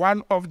Treasury.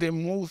 One of the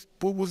most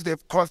boo-boos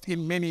they've caused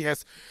in many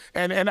years.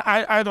 And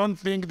I don't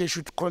think they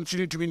should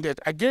continue doing that.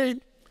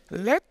 Again,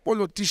 let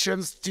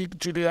politicians stick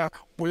to their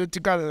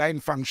political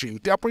line function,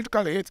 their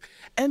political heads,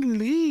 and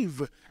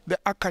leave the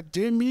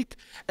academic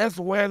as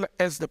well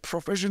as the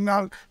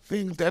professional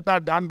things that are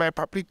done by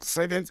public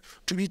servants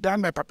to be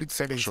done by public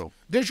servants. Sure.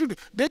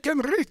 They can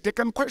read, they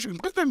can question.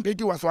 President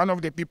Beki was one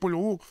of the people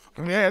who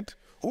read,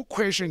 who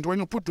questioned when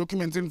you put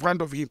documents in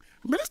front of him.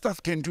 Ministers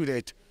can do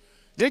that.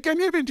 They can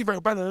even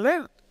develop, but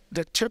let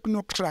the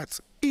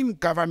technocrats in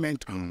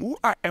government who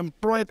are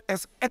employed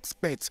as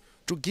experts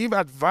to give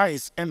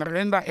advice and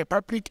render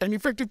an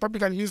effective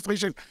public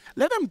administration,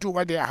 let them do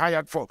what they are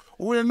hired for.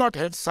 We will not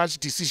have such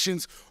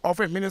decisions of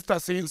a minister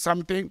saying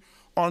something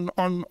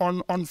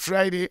on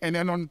Friday and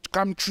then on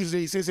come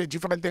Tuesday he says a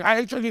different thing.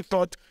 I actually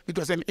thought it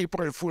was an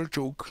April Fool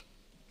joke.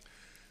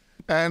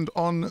 And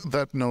on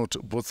that note,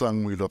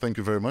 Botsang Moiloa, thank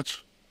you very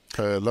much.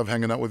 Love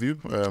hanging out with you.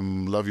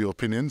 Love your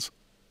opinions.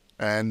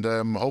 And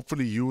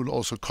hopefully you will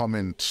also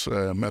comment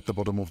at the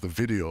bottom of the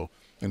video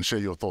and share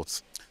your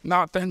thoughts.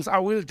 Now, thanks. I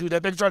will do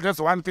that. Actually, that's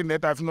one thing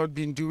that I've not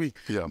been doing,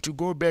 to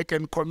go back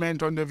and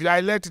comment on the video.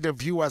 I let the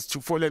viewers to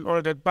follow and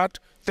all that, but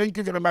thank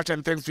you very much,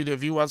 and thanks to the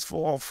viewers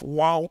of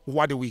WAW,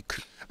 What a Week.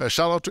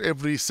 Shout out to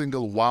every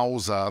single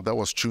wowzer that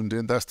was tuned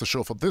in. That's the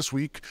show for this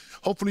week.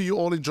 Hopefully you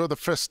all enjoy the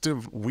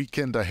festive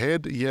weekend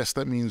ahead. Yes,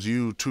 that means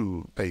you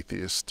too,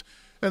 atheist.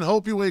 And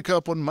hope you wake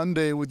up on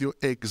Monday with your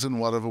eggs in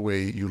whatever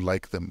way you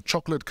like them,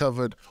 chocolate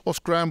covered or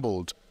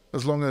scrambled,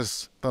 as long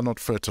as they're not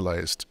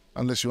fertilized,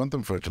 unless you want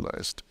them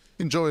fertilized.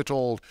 Enjoy it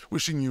all.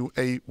 Wishing you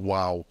a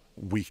wow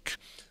week.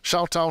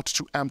 Shout out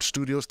to Amped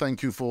Studios.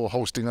 Thank you for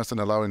hosting us and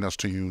allowing us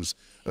to use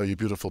your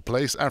beautiful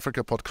place.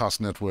 Africa Podcast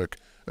Network.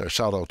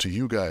 Shout out to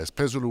you guys.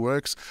 Pezulu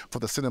Works for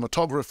the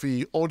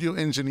cinematography. Audio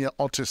engineer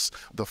Otis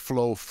The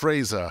Flow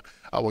Fraser.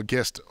 Our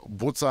guest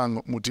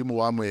Botsang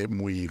Modimowame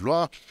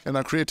Moiloa. And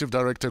our creative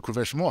director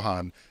Kuvesh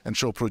Mohan. And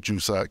show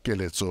producer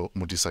Keletso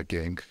Modisa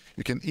Gang.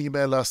 You can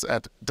email us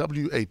at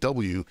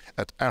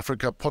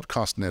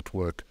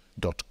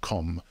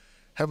waw@africapodcastnetwork.com.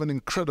 Have an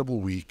incredible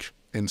week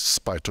in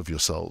spite of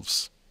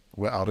yourselves.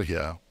 We're out of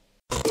here.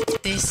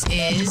 This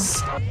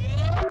is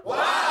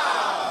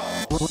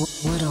WAW.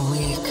 What a